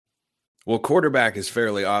Well, quarterback is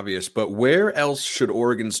fairly obvious, but where else should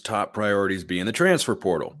Oregon's top priorities be in the transfer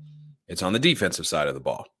portal? It's on the defensive side of the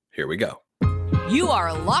ball. Here we go. You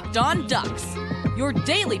are Locked On Ducks, your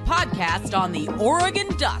daily podcast on the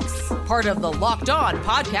Oregon Ducks, part of the Locked On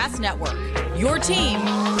Podcast Network, your team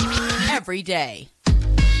every day.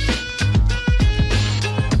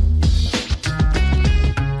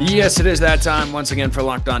 Yes, it is that time once again for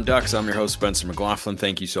Locked On Ducks. I'm your host, Spencer McLaughlin.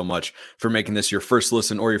 Thank you so much for making this your first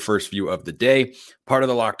listen or your first view of the day. Part of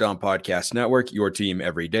the Locked On Podcast Network, your team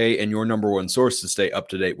every day, and your number one source to stay up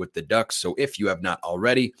to date with the Ducks. So if you have not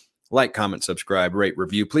already, like, comment, subscribe, rate,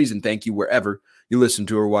 review, please, and thank you wherever you listen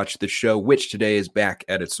to or watch the show, which today is back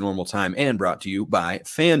at its normal time and brought to you by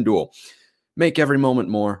FanDuel. Make every moment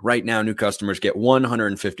more. Right now, new customers get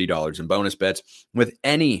 $150 in bonus bets with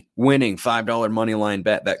any winning $5 moneyline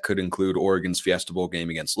bet that could include Oregon's Fiesta Bowl game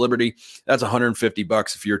against Liberty. That's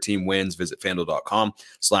 $150 if your team wins. Visit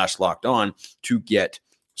FanDuel.com/lockedon to get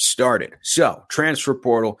started. So, transfer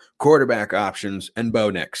portal, quarterback options, and Bo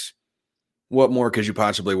Nix. What more could you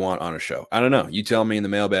possibly want on a show? I don't know. You tell me in the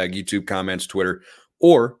mailbag, YouTube comments, Twitter,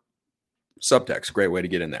 or subtext. Great way to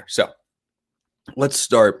get in there. So, let's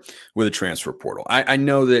start with a transfer portal. I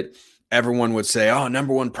know that everyone would say,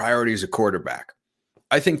 number one priority is a quarterback.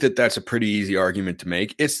 I think that that's a pretty easy argument to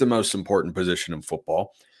make. It's the most important position in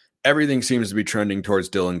football. Everything seems to be trending towards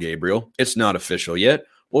Dillon Gabriel. It's not official yet.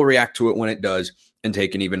 We'll react to it when it does and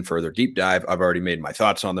take an even further deep dive. I've already made my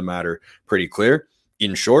thoughts on the matter pretty clear.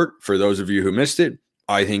 In short, for those of you who missed it,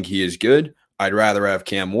 I think he is good. I'd rather have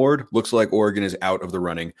Cam Ward. Looks like Oregon is out of the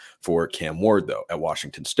running for Cam Ward, though, at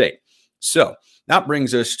Washington State. So that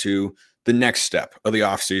brings us to the next step of the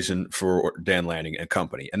offseason for Dan Lanning and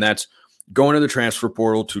company, and that's going to the transfer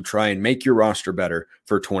portal to try and make your roster better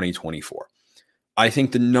for 2024. I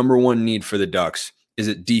think the number one need for the Ducks is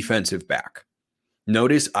a defensive back.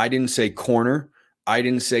 Notice I didn't say corner. I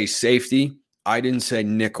didn't say safety. I didn't say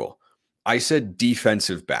nickel. I said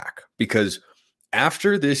defensive back because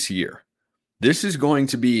after this year, this is going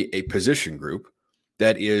to be a position group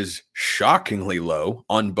that is shockingly low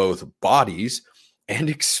on both bodies and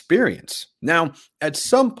experience. Now, at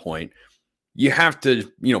some point, you have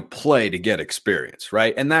to, play to get experience,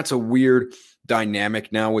 right? And that's a weird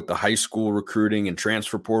dynamic now with the high school recruiting and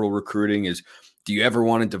transfer portal recruiting is, do you ever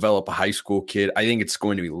want to develop a high school kid? I think it's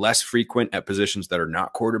going to be less frequent at positions that are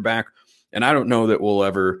not quarterback. And I don't know that we'll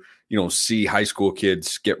ever, see high school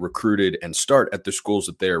kids get recruited and start at the schools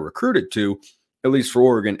that they are recruited to, at least for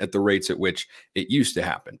Oregon, at the rates at which it used to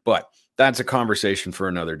happen. But that's a conversation for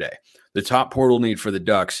another day. The top portal need for the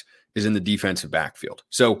Ducks is in the defensive backfield.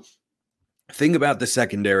 So think about the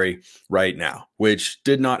secondary right now, which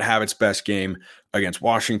did not have its best game against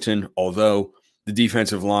Washington, although the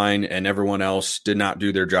defensive line and everyone else did not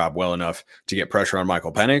do their job well enough to get pressure on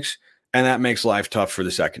Michael Penix, and that makes life tough for the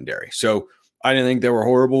secondary. So I didn't think they were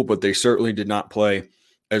horrible, but they certainly did not play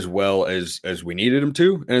as well as we needed them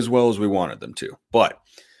to and as well as we wanted them to. But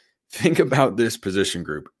think about this position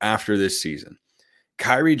group after this season.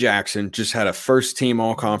 Kyrie Jackson just had a first-team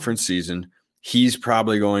all-conference season. He's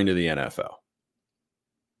probably going to the NFL.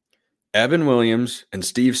 Evan Williams and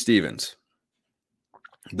Steve Stevens,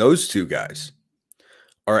 those two guys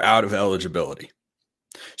are out of eligibility.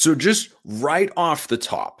 So just right off the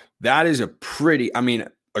top, that is a pretty,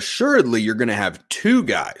 assuredly you're going to have two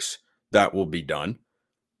guys that will be done.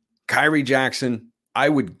 Kyrie Jackson, I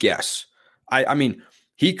would guess.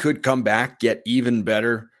 He could come back, get even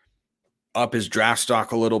better, up his draft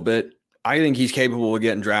stock a little bit. I think he's capable of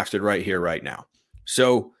getting drafted right here, right now.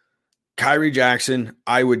 So Kyrie Jackson,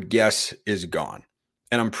 I would guess, is gone.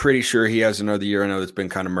 And I'm pretty sure he has another year. I know that's been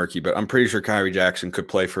kind of murky, but I'm pretty sure Kyrie Jackson could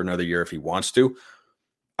play for another year if he wants to.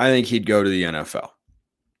 I think he'd go to the NFL.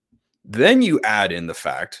 Then you add in the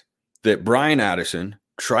fact that Brian Addison,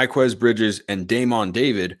 Triquez Bridges, and Damon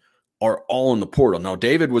David are all in the portal. Now,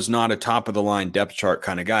 David was not a top-of-the-line depth chart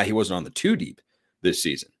kind of guy. He wasn't on the 2 deep this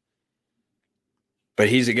season. But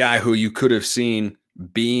he's a guy who you could have seen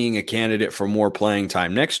being a candidate for more playing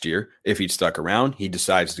time next year if he'd stuck around. He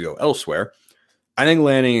decides to go elsewhere. I think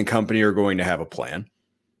Lanning and company are going to have a plan.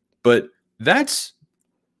 But let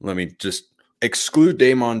me just exclude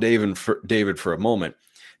Damon David for a moment.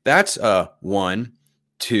 That's 1,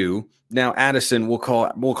 2. Now, Addison, we'll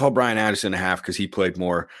call Brian Addison a half because he played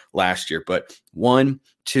more last year. But 1,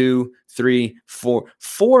 2, 3, 4,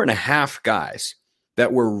 4.5 guys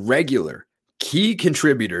that were regular key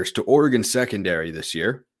contributors to Oregon secondary this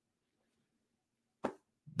year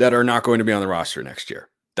that are not going to be on the roster next year.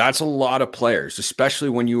 That's a lot of players, especially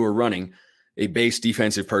when you are running a base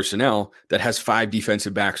defensive personnel that has 5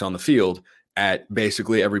 defensive backs on the field at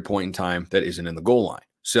basically every point in time that isn't in the goal line.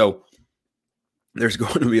 So there's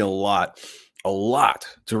going to be a lot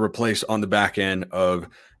to replace on the back end of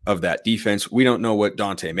that defense. We don't know what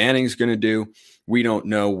Dante Manning is going to do. We don't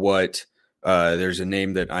know what there's a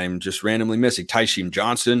name that I'm just randomly missing. Tysheem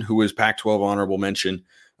Johnson, who was Pac-12 honorable mention,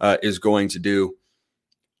 is going to do.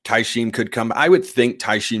 Tysheem could come. I would think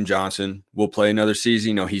Tysheem Johnson will play another season.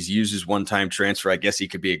 You know, he's used his one-time transfer. I guess he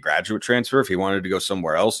could be a graduate transfer if he wanted to go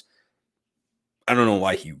somewhere else. I don't know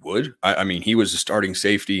why he would. I mean, he was a starting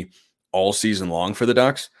safety all season long for the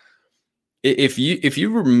Ducks. If you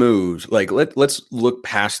removed, like, let's look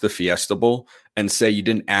past the Fiesta Bowl and say you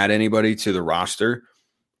didn't add anybody to the roster,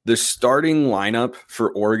 the starting lineup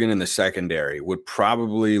for Oregon in the secondary would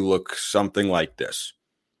probably look something like this.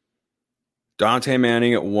 Dante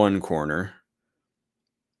Manning at one corner,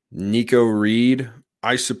 Nico Reed,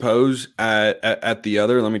 I suppose, at the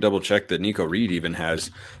other. Let me double check that Nico Reed even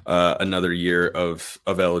has another year of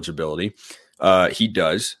eligibility. He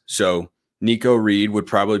does. So Nico Reed would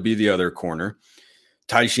probably be the other corner.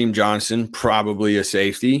 Tysheem Johnson, probably a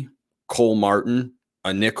safety. Cole Martin,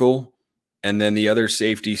 a nickel. And then the other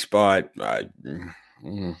safety spot, I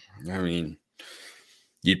mean,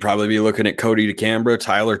 you'd probably be looking at Cody DeCambra,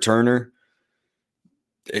 Tyler Turner,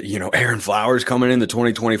 you know, Aaron Flowers coming in the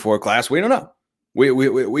 2024 class. We don't know.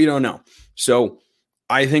 We don't know. So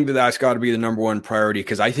I think that's got to be the number one priority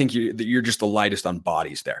because I think you're just the lightest on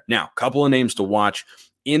bodies there. Now, a couple of names to watch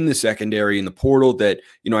in the secondary, in the portal that,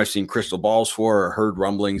 you know, I've seen crystal balls for or heard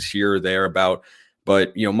rumblings here or there about,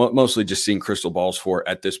 but, you know, mostly just seeing crystal balls for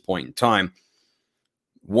at this point in time.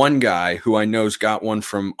 One guy who I know's got one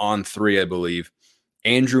from On3, I believe,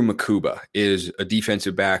 Andrew Makuba, is a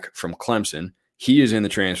defensive back from Clemson. He is in the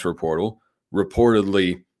transfer portal,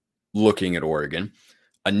 reportedly looking at Oregon.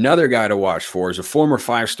 Another guy to watch for is a former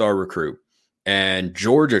 5-star recruit and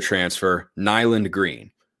Georgia transfer, Nyland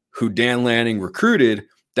Green, who Dan Lanning recruited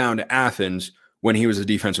down to Athens when he was a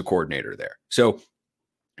defensive coordinator there. So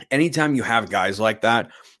anytime you have guys like that,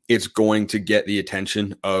 it's going to get the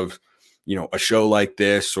attention of, you know, a show like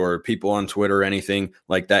this or people on Twitter or anything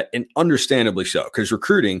like that. And understandably so, because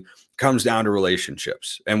recruiting comes down to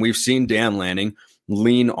relationships. And we've seen Dan Lanning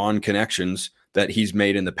lean on connections that he's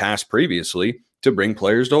made in the past previously to bring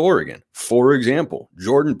players to Oregon. For example,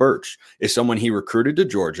 Jordan Birch is someone he recruited to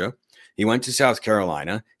Georgia. He went to South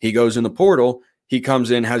Carolina. He goes in the portal. He comes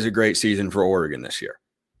in, has a great season for Oregon this year.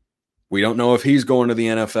 We don't know if he's going to the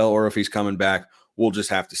NFL or if he's coming back. We'll just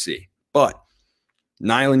have to see. But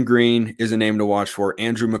Nyland Green is a name to watch for.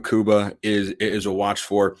 Andrew Makuba is a watch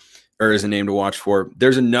for, or is a name to watch for.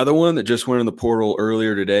 There's another one that just went in the portal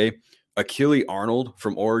earlier today. Achille Arnold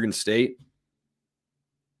from Oregon State.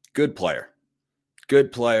 Good player.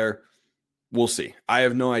 Good player. We'll see. I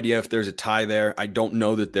have no idea if there's a tie there. I don't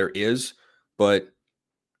know that there is, but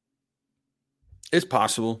it's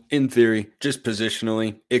possible. In theory, just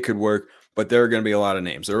positionally, it could work, but there are going to be a lot of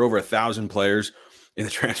names. There are over 1,000 players in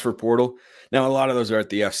the transfer portal. Now, a lot of those are at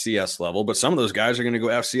the FCS level, but some of those guys are going to go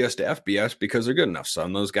FCS to FBS because they're good enough.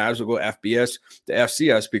 Some of those guys will go FBS to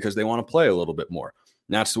FCS because they want to play a little bit more.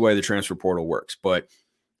 And that's the way the transfer portal works. But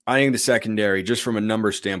I think the secondary, just from a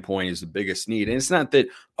number standpoint, is the biggest need. And it's not that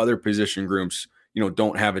other position groups, you know,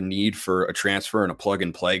 don't have a need for a transfer and a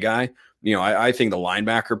plug-and-play guy. You know, I think the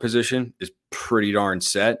linebacker position is pretty darn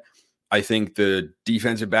set. I think the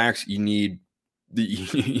defensive backs, you need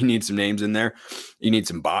some names in there. You need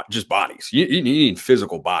some just bodies. You need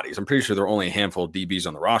physical bodies. I'm pretty sure there are only a handful of DBs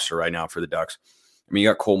on the roster right now for the Ducks. I mean, you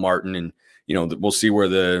got Cole Martin, and, you know, we'll see where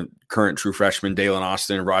the current true freshmen, Dalen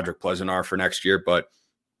Austin and Roderick Pleasant, are for next year. But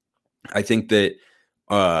I think that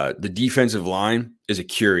the defensive line is a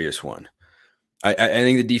curious one. I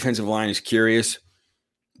think the defensive line is curious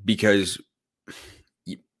because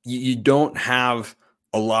you don't have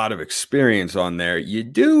a lot of experience on there. You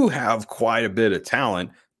do have quite a bit of talent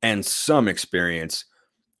and some experience.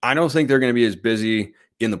 I don't think they're going to be as busy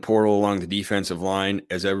in the portal along the defensive line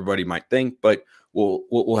as everybody might think, but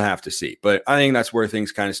we'll have to see. But I think that's where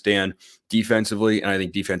things kind of stand defensively, and I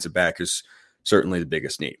think defensive back is certainly the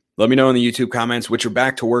biggest need. Let me know in the YouTube comments, which are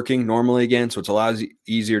back to working normally again, so it's a lot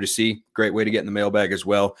easier to see. Great way to get in the mailbag as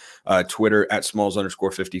well. Twitter at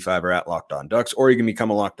Smalls_55 or at Locked On Ducks, or you can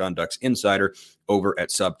become a Locked On Ducks insider over at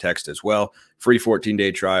Subtext as well. Free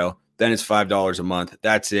 14-day trial. Then it's $5 a month.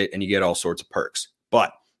 That's it, and you get all sorts of perks.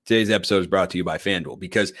 But today's episode is brought to you by FanDuel,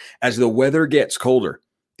 because as the weather gets colder,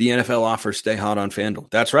 the NFL offers stay hot on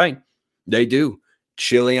FanDuel. That's right. They do.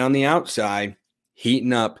 Chilly on the outside,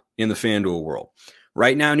 heating up in the FanDuel world.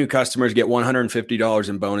 Right now, new customers get $150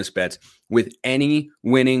 in bonus bets with any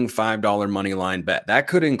winning $5 money line bet. That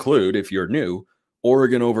could include, if you're new,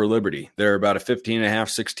 Oregon over Liberty. They're about a 15.5,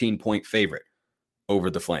 16-point favorite over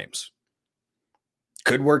the Flames.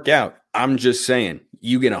 Could work out. I'm just saying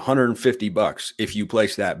you get $150 if you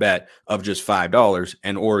place that bet of just $5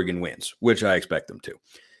 and Oregon wins, which I expect them to.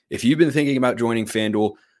 If you've been thinking about joining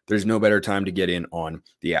FanDuel, there's no better time to get in on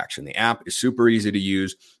the action. The app is super easy to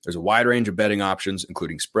use. There's a wide range of betting options,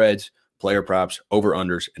 including spreads, player props,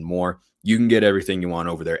 over-unders, and more. You can get everything you want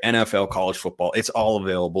over there. NFL, college football, it's all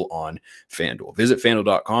available on FanDuel. Visit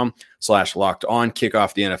FanDuel.com/locked-on. Kick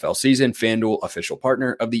off the NFL season. FanDuel, official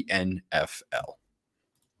partner of the NFL.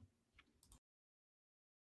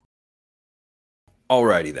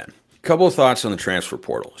 Alrighty then. A couple of thoughts on the transfer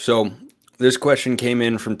portal. So this question came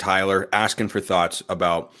in from Tyler asking for thoughts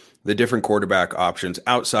about the different quarterback options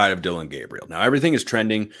outside of Dillon Gabriel. Now, everything is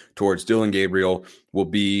trending towards Dillon Gabriel will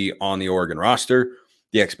be on the Oregon roster.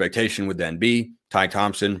 The expectation would then be Ty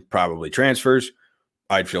Thompson probably transfers.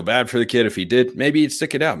 I'd feel bad for the kid if he did. Maybe he'd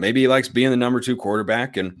stick it out. Maybe he likes being the number 2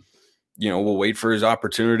 quarterback and, we'll wait for his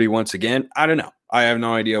opportunity once again. I don't know. I have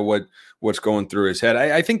no idea what's going through his head.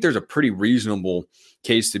 I think there's a pretty reasonable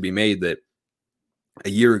case to be made that a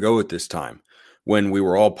year ago at this time, when we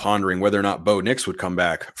were all pondering whether or not Bo Nix would come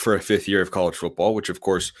back for a 5th year of college football, which of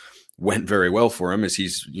course went very well for him as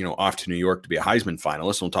he's, off to New York to be a Heisman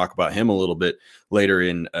finalist. We'll talk about him a little bit later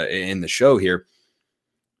in the show here.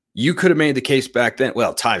 You could have made the case back then.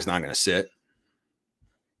 Well, Ty's not going to sit.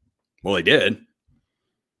 Well, he did.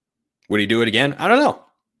 Would he do it again? I don't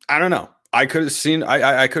know. I could have seen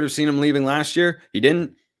him leaving last year. He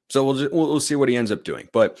didn't. So we'll see what he ends up doing.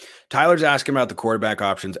 But Tyler's asking about the quarterback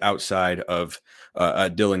options outside of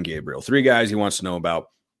Dillon Gabriel. 3 guys he wants to know about: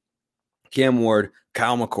 Cam Ward,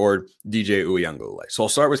 Kyle McCord, DJ Uiagalelei. So I'll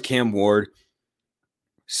start with Cam Ward.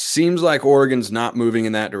 Seems like Oregon's not moving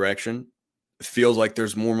in that direction. It feels like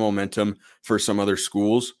there's more momentum for some other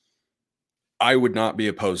schools. I would not be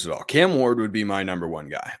opposed at all. Cam Ward would be my number 1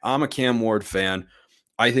 guy. I'm a Cam Ward fan.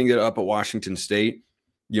 I think that up at Washington State,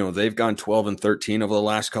 they've gone 12-13 over the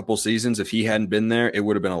last couple seasons. If he hadn't been there, it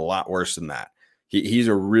would have been a lot worse than that. He's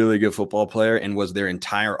a really good football player and was their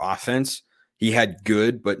entire offense. He had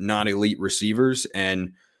good but not elite receivers,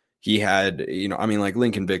 and he had, like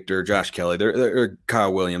Lincoln Victor, Josh Kelly, they're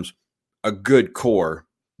Kyle Williams, a good core,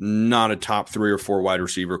 not a top 3 or 4 wide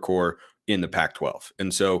receiver core in the Pac-12.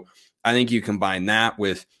 And so I think you combine that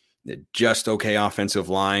with just okay offensive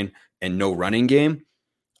line and no running game.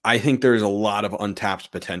 I think there's a lot of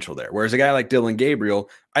untapped potential there. Whereas a guy like Dillon Gabriel,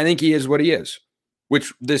 I think he is what he is,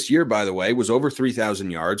 which this year, by the way, was over 3,000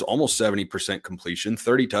 yards, almost 70% completion,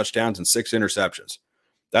 30 touchdowns, and 6 interceptions.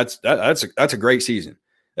 That's a great season.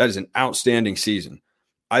 That is an outstanding season.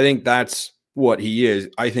 I think that's what he is.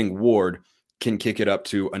 I think Ward can kick it up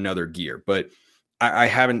to another gear, but I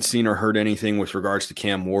haven't seen or heard anything with regards to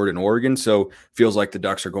Cam Ward in Oregon, so feels like the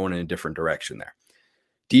Ducks are going in a different direction there.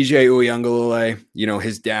 DJ Uiagalelei,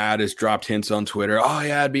 his dad has dropped hints on Twitter. Oh,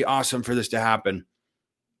 yeah, it'd be awesome for this to happen.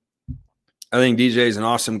 I think DJ is an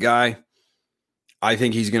awesome guy. I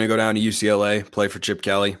think he's going to go down to UCLA, play for Chip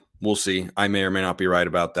Kelly. We'll see. I may or may not be right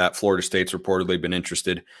about that. Florida State's reportedly been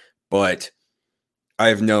interested, but I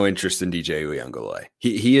have no interest in DJ Uiagalelei.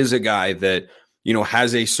 He is a guy that,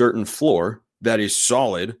 has a certain floor that is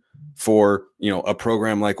solid for, a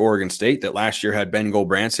program like Oregon State that last year had Ben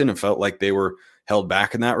Gulbranson and felt like they were held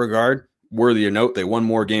back in that regard. Worthy of note, they won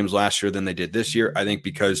more games last year than they did this year, I think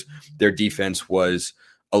because their defense was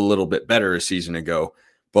a little bit better a season ago.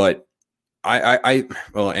 But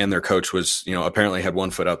and their coach was, apparently had one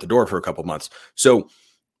foot out the door for a couple months. So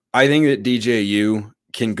I think that DJU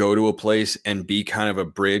can go to a place and be kind of a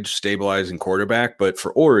bridge stabilizing quarterback. But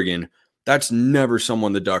for Oregon, that's never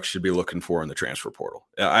someone the Ducks should be looking for in the transfer portal.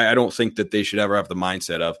 I don't think that they should ever have the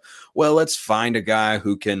mindset of, well, let's find a guy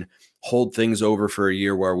who can hold things over for a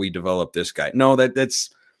year while we develop this guy. No, that's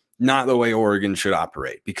not the way Oregon should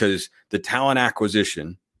operate, because the talent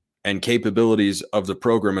acquisition and capabilities of the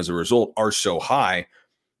program as a result are so high.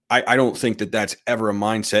 I don't think that that's ever a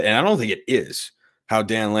mindset, and I don't think it is how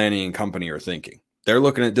Dan Lanning and company are thinking. They're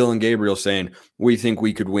looking at Dillon Gabriel saying, we think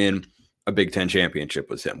we could win a Big Ten championship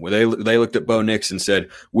with him. Well, they looked at Bo Nix and said,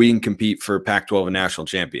 we can compete for Pac-12 and national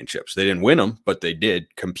championships. They didn't win them, but they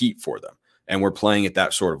did compete for them. And we're playing at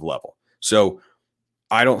that sort of level. So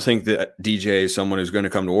I don't think that DJ is someone who's going to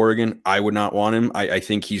come to Oregon. I would not want him. I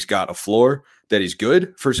think he's got a floor that is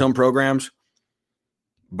good for some programs,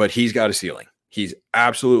 but he's got a ceiling. He's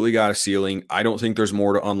absolutely got a ceiling. I don't think there's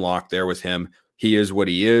more to unlock there with him. He is what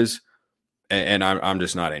he is, and I'm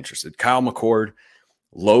just not interested. Kyle McCord,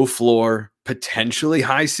 low floor, potentially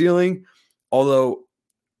high ceiling, although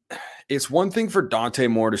it's one thing for Dante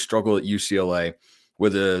Moore to struggle at UCLA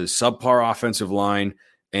with a subpar offensive line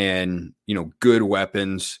and, good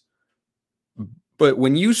weapons. But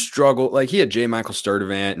when you struggle, like he had J. Michael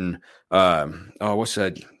Sturdivant and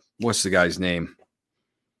what's the guy's name?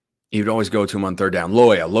 He would always go to him on third down.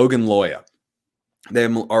 Logan Loya. They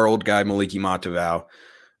have our old guy, Maliki Matavao.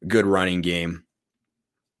 Good running game.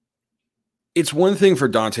 It's one thing for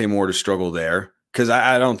Dante Moore to struggle there because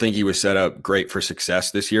I don't think he was set up great for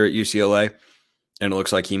success this year at UCLA. And it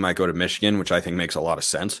looks like he might go to Michigan, which I think makes a lot of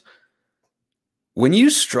sense. When you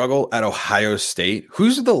struggle at Ohio State,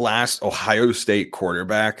 who's the last Ohio State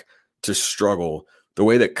quarterback to struggle the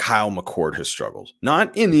way that Kyle McCord has struggled?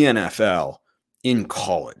 Not in the NFL, in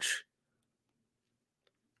college.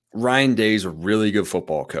 Ryan Day's a really good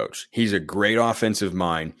football coach. He's a great offensive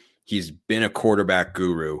mind. He's been a quarterback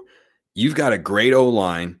guru. You've got a great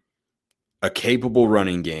O-line, a capable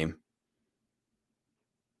running game,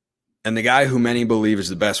 and the guy who many believe is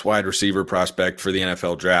the best wide receiver prospect for the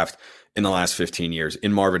NFL draft in the last 15 years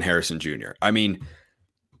in Marvin Harrison Jr. I mean,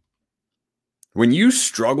 when you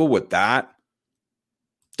struggle with that,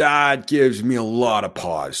 that gives me a lot of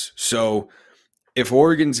pause. So if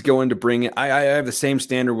Oregon's going to bring it, I have the same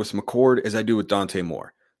standard with McCord as I do with Dante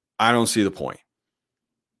Moore. I don't see the point.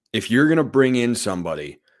 If you're going to bring in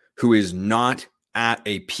somebody who is not at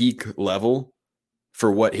a peak level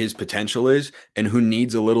for what his potential is and who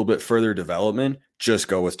needs a little bit further development, just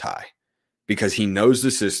go with Ty because he knows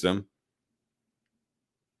the system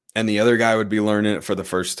and the other guy would be learning it for the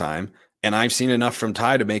first time. And I've seen enough from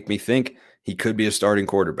Ty to make me think he could be a starting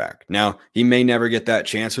quarterback. Now, he may never get that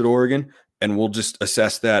chance at Oregon, and we'll just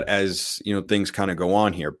assess that as, things kind of go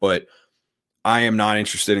on here. But I am not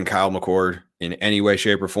interested in Kyle McCord in any way,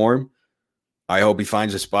 shape, or form. I hope he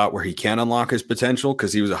finds a spot where he can unlock his potential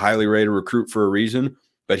because he was a highly rated recruit for a reason.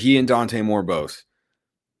 But he and Dante Moore both.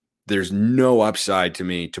 There's no upside to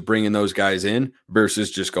me to bringing those guys in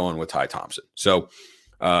versus just going with Ty Thompson. So,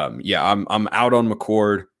 I'm out on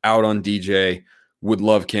McCord, out on DJ. Would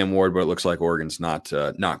love Cam Ward, but it looks like Oregon's not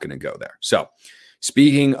going to go there. So,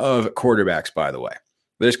 speaking of quarterbacks, by the way,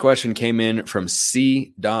 this question came in from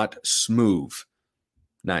C.Smooth.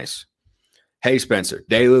 Nice. Hey, Spencer,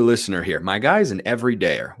 daily listener here. My guy's an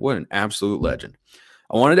everydayer. What an absolute legend.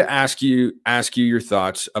 I wanted to ask you your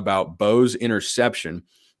thoughts about Bo's interception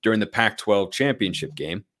during the Pac-12 championship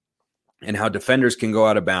game and how defenders can go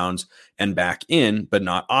out of bounds and back in, but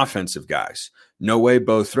not offensive guys. No way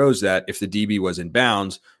Bo throws that if the DB was in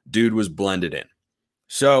bounds. Dude was blended in.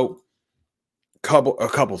 So, a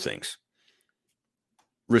couple things.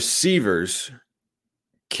 Receivers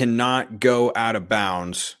cannot go out of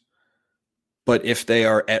bounds, but if they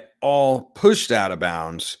are at all pushed out of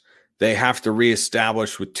bounds, they have to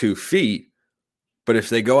reestablish with 2 feet. But if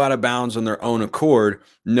they go out of bounds on their own accord,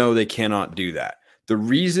 no, they cannot do that. The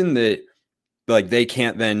reason that they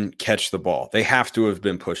can't then catch the ball, they have to have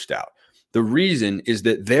been pushed out. The reason is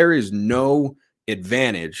that there is no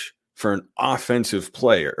advantage for an offensive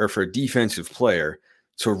player or for a defensive player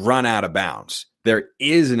to run out of bounds. There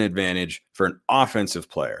is an advantage for an offensive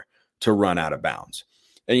player to run out of bounds.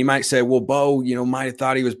 And you might say, well, Bo, might have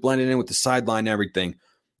thought he was blending in with the sideline and everything.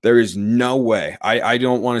 There is no way. I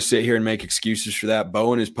don't want to sit here and make excuses for that.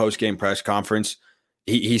 Bo in his post-game press conference,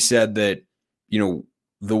 he said that,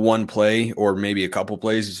 the one play or maybe a couple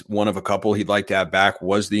plays, one of a couple he'd like to have back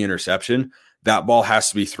was the interception. That ball has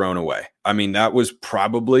to be thrown away. I mean, that was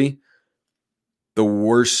probably the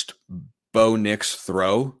worst Bo Nix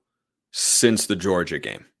throw since the Georgia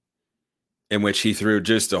game, in which he threw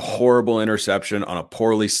just a horrible interception on a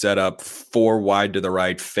poorly set up 4 wide to the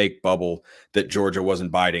right fake bubble that Georgia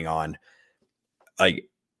wasn't biting on. Like,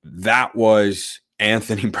 that was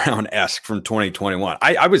Anthony Brown-esque from 2021.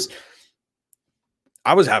 I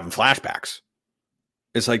was having flashbacks.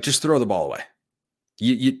 It's like, just throw the ball away.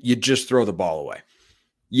 You just throw the ball away.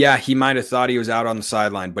 Yeah, he might have thought he was out on the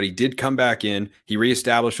sideline, but he did come back in. He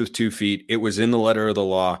reestablished with 2 feet. It was in the letter of the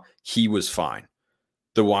law. He was fine.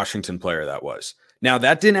 The Washington player that was. Now,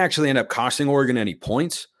 that didn't actually end up costing Oregon any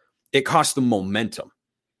points. It cost them momentum.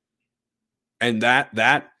 And that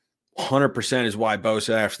 100% is why Bo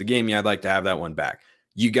said after the game, yeah, I'd like to have that one back.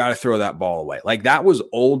 You got to throw that ball away. Like, that was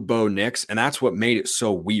old Bo Nix, and that's what made it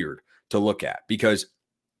so weird to look at, because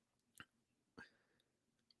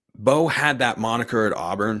Bo had that moniker at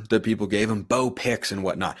Auburn that people gave him, Bo Picks and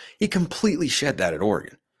whatnot. He completely shed that at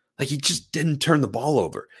Oregon. Like, he just didn't turn the ball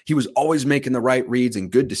over. He was always making the right reads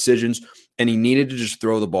and good decisions, and he needed to just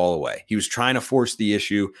throw the ball away. He was trying to force the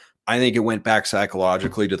issue. I think it went back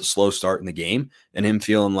psychologically to the slow start in the game and him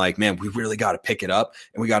feeling like, man, we really got to pick it up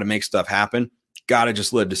and we got to make stuff happen. Got to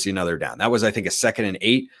just live to see another down. That was, I think, a 2nd and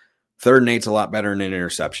 8. 3rd and 8's a lot better than an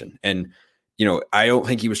interception. And, I don't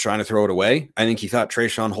think he was trying to throw it away. I think he thought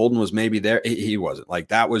Trayshawn Holden was maybe there. He wasn't. Like,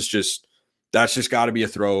 that was just That's just got to be a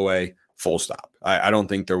throwaway, full stop. I don't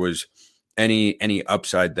think there was any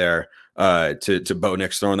upside there to Bo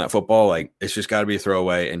Nix throwing that football. Like, it's just got to be a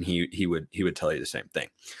throwaway, and he would tell you the same thing.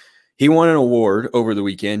 He won an award over the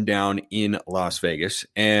weekend down in Las Vegas,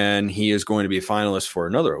 and he is going to be a finalist for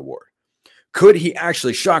another award. Could he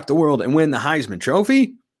actually shock the world and win the Heisman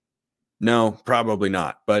Trophy? No, probably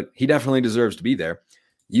not, but he definitely deserves to be there.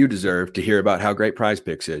 You deserve to hear about how great Prize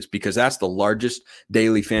Picks is, because that's the largest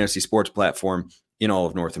daily fantasy sports platform in all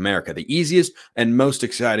of North America. The easiest and most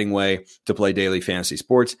exciting way to play daily fantasy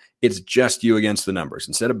sports. It's just you against the numbers.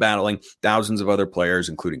 Instead of battling thousands of other players,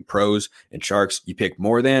 including pros and sharks, you pick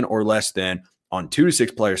more than or less than on 2 to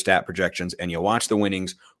 6 player stat projections, and you watch the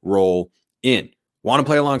winnings roll in. Want to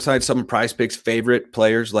play alongside some of Prize Picks' favorite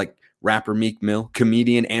players like rapper Meek Mill,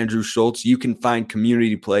 comedian Andrew Schultz? You can find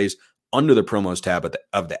community plays under the promos tab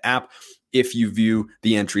of the app if you view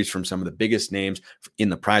the entries from some of the biggest names in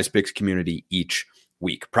the Prize Picks community each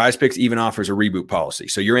week. Prize Picks even offers a reboot policy,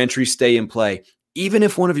 so your entries stay in play even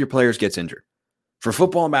if one of your players gets injured. For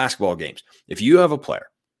football and basketball games, if you have a player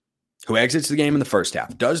who exits the game in the first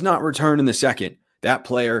half, does not return in the second, that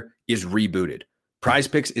player is rebooted. Prize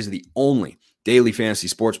Picks is the only daily fantasy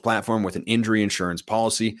sports platform with an injury insurance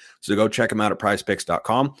policy, so go check them out at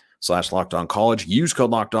prizepicks.com/lockedoncollege. Use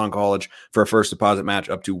code LockedOnCollege for a first deposit match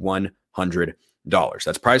up to $100.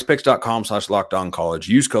 That's prizepicks.com/lockedoncollege.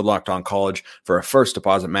 Use code LockedOnCollege for a first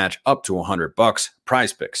deposit match up to $100.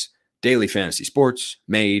 Prize Picks, daily fantasy sports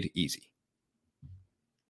made easy.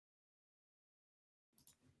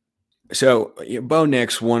 So Bo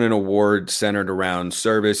Nix won an award centered around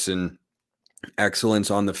service and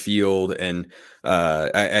excellence on the field, and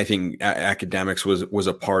I think academics was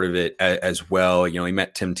a part of it as well. You know, he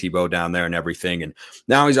met Tim Tebow down there and everything, and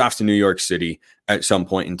now he's off to New York City at some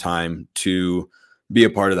point in time to be a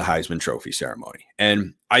part of the Heisman Trophy ceremony.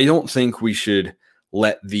 And I don't think we should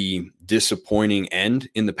let the disappointing end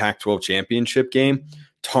in the Pac-12 championship game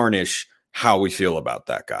tarnish how we feel about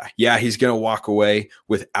that guy. Yeah, he's going to walk away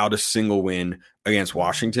without a single win against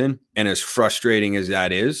Washington, and as frustrating as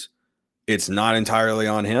that is, it's not entirely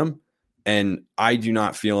on him, and I do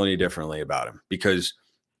not feel any differently about him, because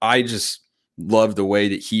I just love the way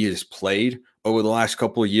that he has played over the last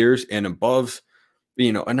couple of years, and above,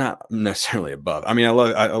 you know, not necessarily above. I mean, I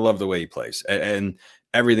love the way he plays, and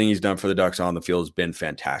everything he's done for the Ducks on the field has been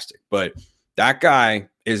fantastic. But that guy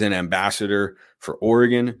is an ambassador for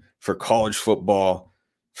Oregon, for college football,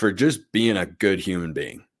 for just being a good human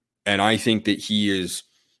being, and I think that he is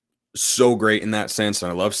so great in that sense. And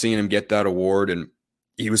I love seeing him get that award. And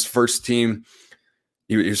he was first team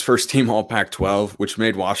all Pac-12, which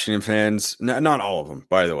made Washington fans, not all of them,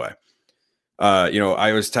 by the way. You know,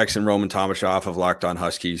 I was texting Roman Tomashoff of Locked On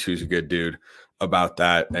Huskies, who's a good dude, about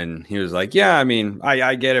that. And he was like, yeah, I mean,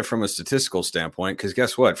 I get it from a statistical standpoint, because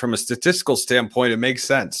guess what? From a statistical standpoint, it makes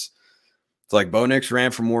sense. It's like Bo Nix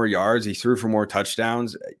ran for more yards. He threw for more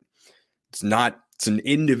touchdowns. It's an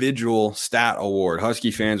individual stat award.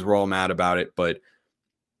 Husky fans were all mad about it, but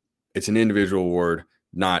it's an individual award,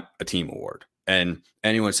 not a team award. And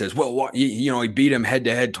anyone says, well, what, you know, he beat him head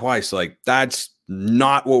to head twice. Like, that's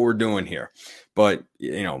not what we're doing here. But,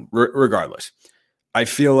 you know, regardless, I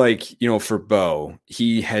feel like, you know, for Bo,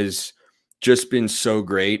 he has just been so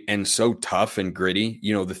great and so tough and gritty.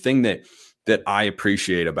 You know, the thing that I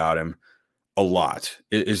appreciate about him a lot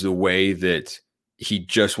is the way that he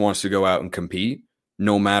just wants to go out and compete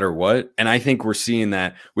no matter what. And I think we're seeing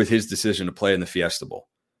that with his decision to play in the Fiesta Bowl.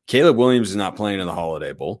 Caleb Williams is not playing in the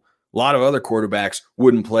Holiday Bowl. A lot of other quarterbacks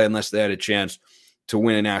wouldn't play unless they had a chance to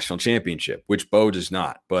win a national championship, which Bo does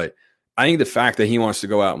not. But I think the fact that he wants to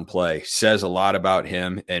go out and play says a lot about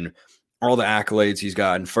him and all the accolades he's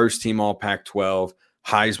gotten. First team all Pac-12,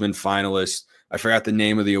 Heisman finalist. I forgot the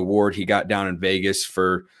name of the award he got down in Vegas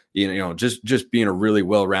for, you know, just being a really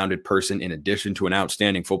well-rounded person in addition to an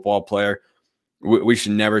outstanding football player. We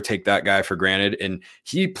should never take that guy for granted. And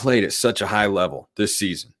he played at such a high level this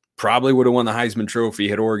season. Probably would have won the Heisman Trophy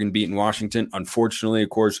had Oregon beaten Washington. Unfortunately, of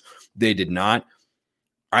course, they did not.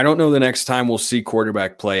 I don't know the next time we'll see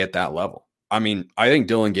quarterback play at that level. I mean, I think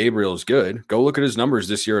Dylan Gabriel is good. Go look at his numbers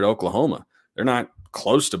this year at Oklahoma. They're not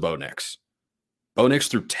close to Bo Nix. Bo Nix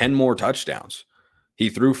threw 10 more touchdowns. He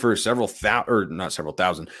threw for several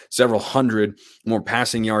hundred more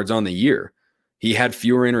passing yards on the year. He had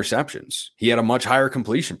fewer interceptions. He had a much higher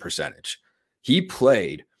completion percentage. He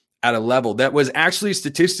played at a level that was actually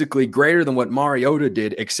statistically greater than what Mariota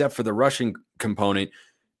did, except for the rushing component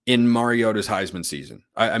in Mariota's Heisman season.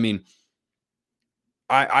 I mean,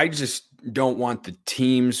 I just don't want the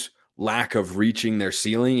team's lack of reaching their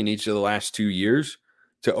ceiling in each of the last 2 years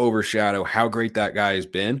to overshadow how great that guy has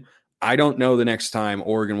been. I don't know the next time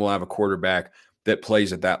Oregon will have a quarterback that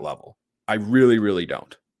plays at that level. I really, really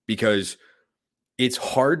don't, because it's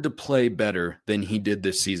hard to play better than he did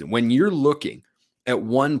this season. When you're looking at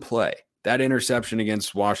one play, that interception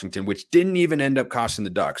against Washington, which didn't even end up costing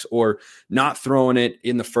the Ducks, or not throwing it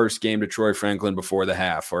in the first game to Troy Franklin before the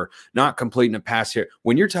half, or not completing a pass here.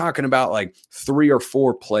 When you're talking about like 3 or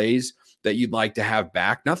 4 plays that you'd like to have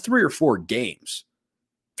back, not 3 or 4 games,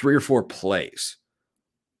 3 or 4 plays.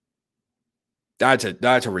 That's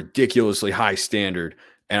a ridiculously high standard.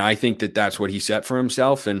 And I think that that's what he set for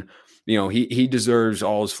himself. And, you know, he deserves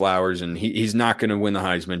all his flowers, and he's not going to win the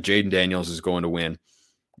Heisman. Jaden Daniels is going to win,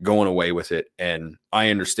 going away with it. And I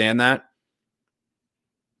understand that.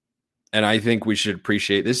 And I think we should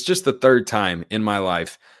appreciate this. Is just the 3rd time in my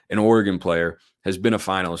life an Oregon player has been a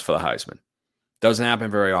finalist for the Heisman. Doesn't happen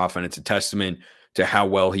very often. It's a testament to how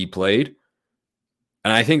well he played.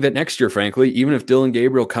 And I think that next year, frankly, even if Dillon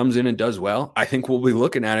Gabriel comes in and does well, I think we'll be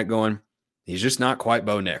looking at it going, he's just not quite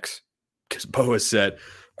Bo Nix, because Bo has set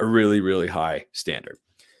a really, really high standard.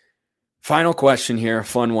 Final question here, a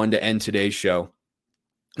fun one to end today's show.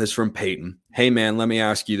 This is from Peyton. Hey, man, let me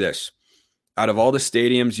ask you this. Out of all the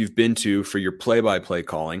stadiums you've been to for your play-by-play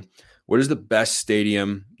calling, what is the best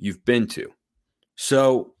stadium you've been to?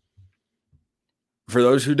 So, for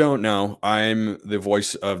those who don't know, I'm the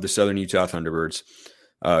voice of the Southern Utah Thunderbirds,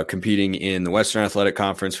 competing in the Western Athletic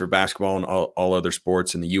Conference for basketball and all other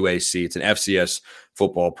sports in the UAC. It's an FCS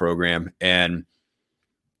football program. And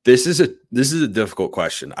this is a difficult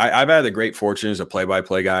question. I've had the great fortune as a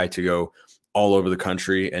play-by-play guy to go all over the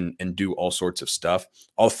country and do all sorts of stuff.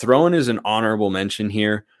 I'll throw in as an honorable mention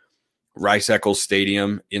here, Rice-Eccles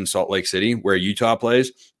Stadium in Salt Lake City, where Utah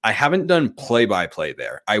plays. I haven't done play-by-play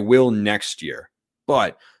there. I will next year,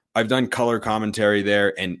 but I've done color commentary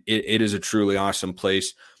there, and it is a truly awesome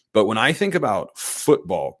place. But when I think about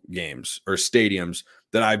football games or stadiums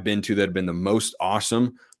that I've been to that have been the most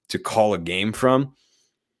awesome to call a game from,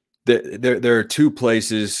 there are 2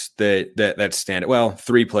 places that stand out. Well,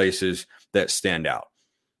 3 places that stand out.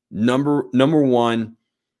 Number 1.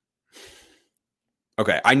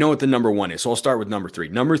 Okay, I know what the number 1 is, so I'll start with number 3.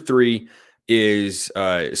 Number 3 is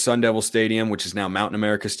Sun Devil Stadium, which is now Mountain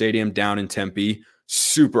America Stadium down in Tempe.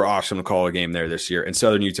 Super awesome to call a game there this year. And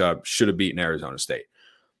Southern Utah should have beaten Arizona State.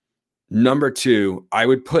 Number 2, I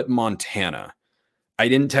would put Montana. I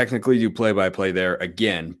didn't technically do play-by-play there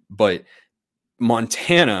again, but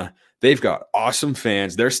Montana, they've got awesome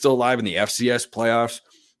fans. They're still alive in the FCS playoffs.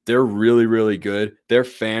 They're really, really good. Their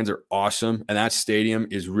fans are awesome, and that stadium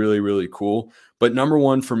is really, really cool. But number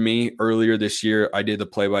 1 for me, earlier this year, I did the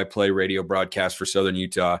play-by-play radio broadcast for Southern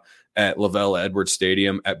Utah at Lavelle Edwards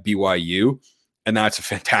Stadium at BYU. And that's a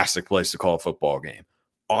fantastic place to call a football game.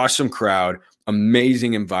 Awesome crowd,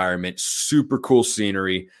 amazing environment, super cool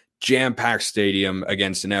scenery, jam-packed stadium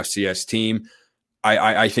against an FCS team.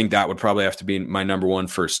 I think that would probably have to be my number 1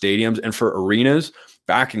 for stadiums. And for arenas,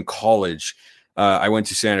 back in college, I went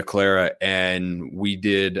to Santa Clara, and we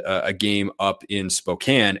did a game up in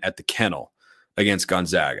Spokane at the Kennel against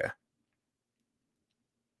Gonzaga.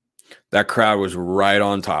 That crowd was right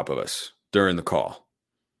on top of us during the call.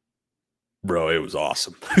 Bro, it was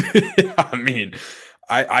awesome. I mean,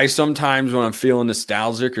 I sometimes when I'm feeling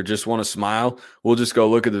nostalgic or just want to smile, we'll just go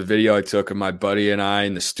look at the video I took of my buddy and I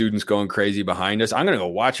and the students going crazy behind us. I'm going to go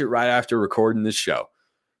watch it right after recording this show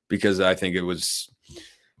because I think it was,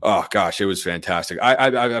 oh gosh, it was fantastic.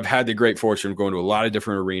 I've had the great fortune of going to a lot of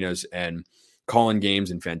different arenas and calling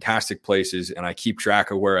games in fantastic places, and I keep track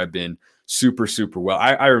of where I've been super, super well.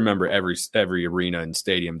 I remember every arena and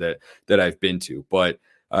stadium that I've been to, but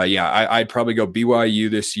I'd probably go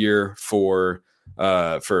BYU this year for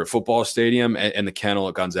a football stadium and the Kennel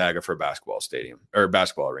at Gonzaga for a basketball stadium or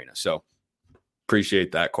basketball arena. So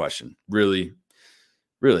appreciate that question. Really,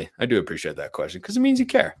 really, I do appreciate that question because it means you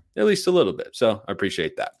care at least a little bit. So I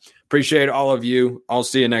appreciate that. Appreciate all of you. I'll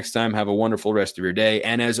see you next time. Have a wonderful rest of your day.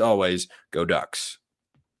 And as always, go Ducks.